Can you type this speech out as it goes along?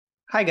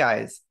Hi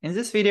guys, in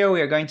this video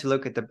we are going to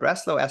look at the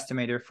Breslow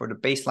estimator for the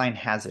baseline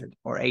hazard,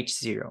 or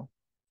H0.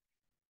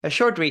 A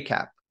short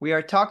recap, we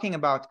are talking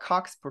about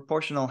Cox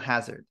proportional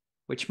hazard,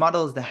 which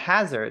models the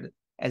hazard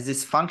as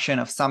this function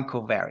of some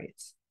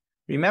covariates.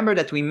 Remember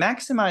that we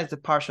maximize the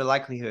partial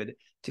likelihood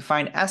to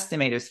find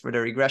estimators for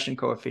the regression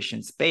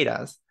coefficients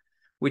betas,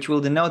 which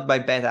we'll denote by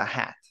beta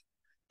hat.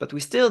 But we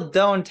still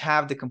don't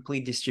have the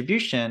complete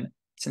distribution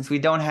since we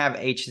don't have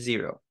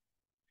H0.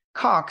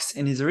 Cox,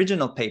 in his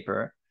original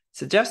paper,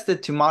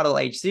 suggested to model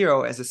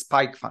H0 as a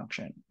spike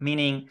function,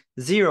 meaning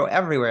 0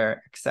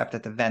 everywhere except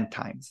at event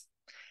times,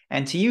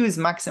 and to use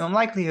maximum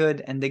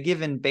likelihood and the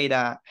given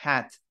beta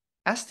hat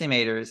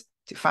estimators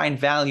to find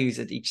values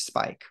at each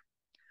spike.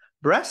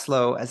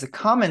 Breslow, as a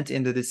comment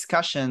in the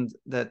discussion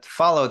that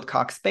followed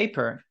Cox's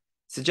paper,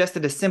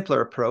 suggested a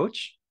simpler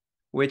approach,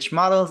 which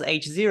models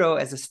H0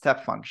 as a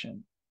step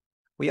function.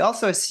 We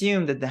also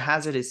assume that the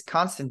hazard is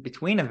constant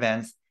between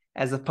events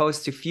as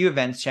opposed to few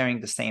events sharing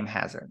the same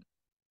hazard.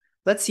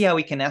 Let's see how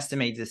we can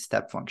estimate this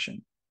step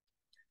function.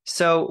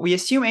 So we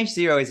assume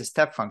H0 is a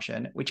step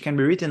function, which can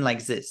be written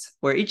like this,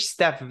 where each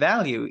step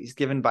value is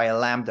given by a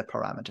lambda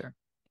parameter.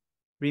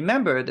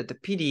 Remember that the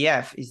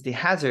PDF is the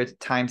hazard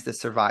times the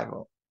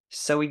survival.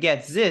 So we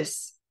get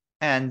this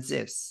and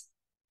this.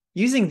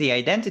 Using the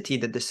identity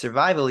that the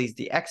survival is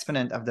the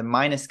exponent of the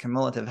minus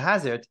cumulative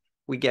hazard,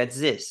 we get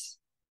this.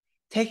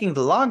 Taking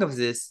the log of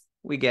this,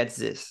 we get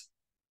this.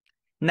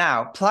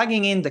 Now,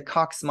 plugging in the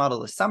Cox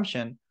model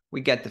assumption, we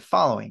get the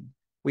following.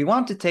 We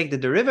want to take the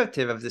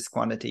derivative of this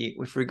quantity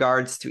with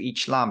regards to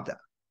each lambda.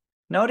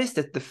 Notice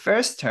that the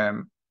first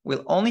term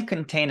will only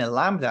contain a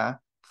lambda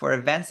for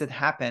events that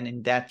happen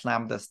in that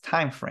lambda's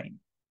time frame.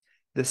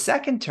 The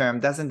second term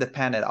doesn't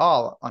depend at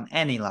all on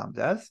any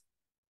lambdas.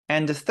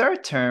 And the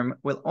third term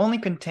will only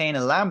contain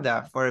a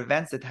lambda for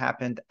events that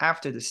happened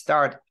after the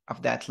start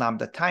of that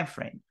lambda time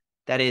frame,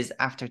 that is,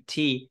 after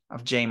t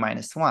of j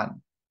minus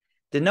 1.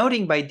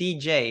 Denoting by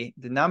dj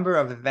the number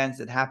of events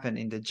that happen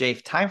in the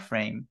jth time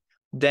frame,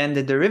 then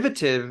the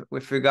derivative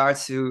with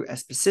regards to a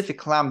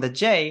specific lambda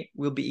j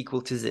will be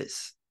equal to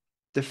this.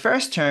 The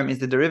first term is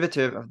the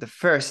derivative of the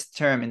first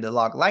term in the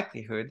log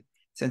likelihood,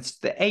 since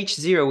the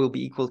h0 will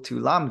be equal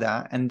to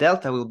lambda and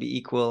delta will be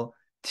equal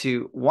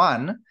to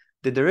 1,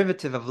 the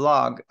derivative of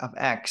log of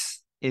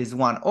x is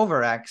 1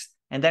 over x,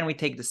 and then we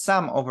take the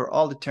sum over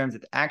all the terms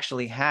that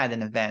actually had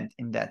an event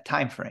in that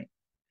time frame.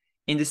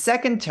 In the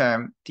second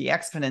term, the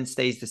exponent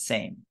stays the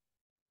same.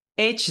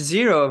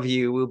 H0 of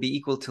u will be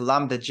equal to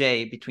lambda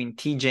j between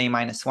tj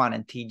minus 1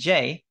 and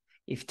tj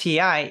if ti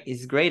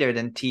is greater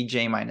than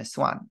tj minus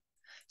 1.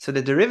 So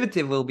the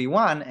derivative will be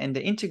 1 and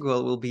the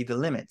integral will be the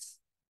limits.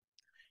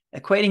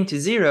 Equating to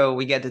 0,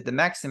 we get that the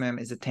maximum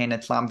is attained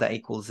at lambda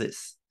equals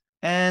this.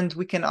 And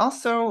we can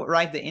also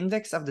write the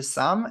index of the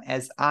sum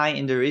as I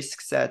in the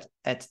risk set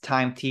at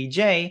time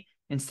tj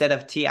instead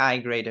of ti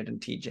greater than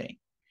tj.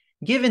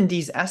 Given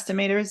these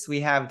estimators,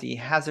 we have the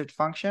hazard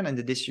function and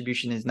the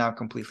distribution is now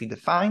completely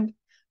defined.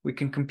 We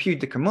can compute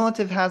the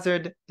cumulative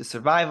hazard, the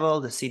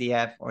survival, the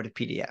CDF, or the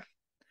PDF.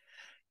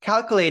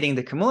 Calculating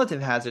the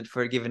cumulative hazard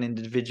for a given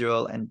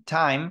individual and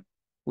time,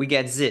 we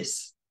get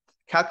this.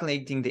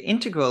 Calculating the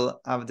integral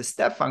of the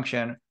step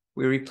function,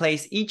 we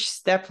replace each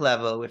step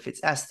level with its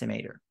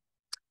estimator.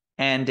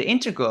 And the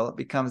integral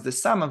becomes the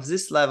sum of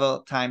this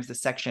level times the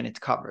section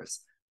it covers.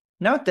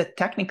 Note that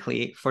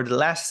technically, for the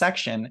last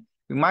section,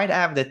 we might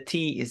have that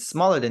t is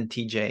smaller than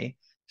tj,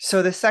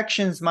 so the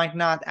sections might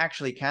not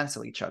actually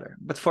cancel each other.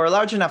 But for a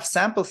large enough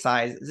sample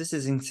size, this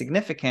is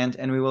insignificant,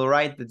 and we will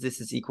write that this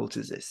is equal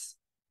to this.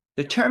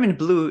 The term in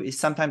blue is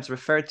sometimes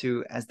referred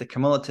to as the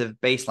cumulative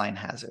baseline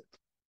hazard.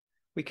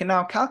 We can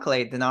now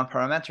calculate the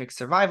nonparametric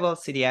survival,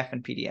 CDF,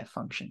 and PDF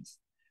functions.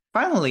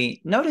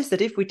 Finally, notice that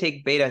if we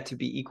take beta to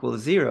be equal to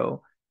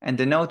 0 and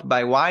denote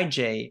by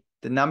yj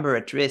the number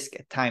at risk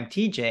at time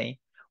tj,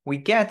 we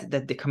get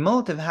that the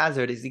cumulative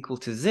hazard is equal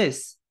to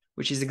this,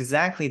 which is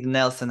exactly the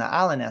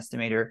Nelson-Aalen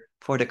estimator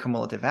for the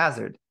cumulative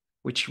hazard,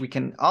 which we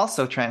can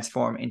also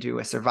transform into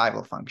a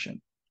survival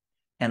function.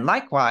 And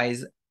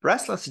likewise,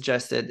 Breslow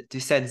suggested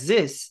to set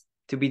this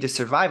to be the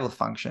survival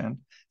function,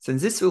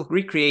 since this will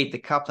recreate the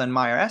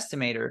Kaplan-Meier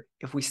estimator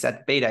if we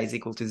set beta is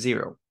equal to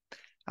 0.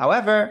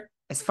 However,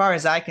 as far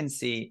as I can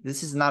see,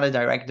 this is not a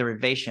direct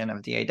derivation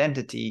of the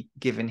identity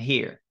given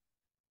here,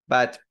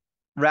 but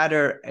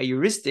rather a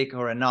heuristic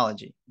or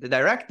analogy. The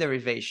direct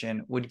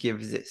derivation would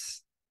give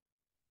this.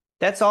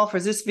 That's all for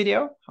this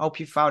video. Hope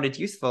you found it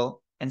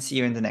useful, and see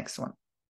you in the next one.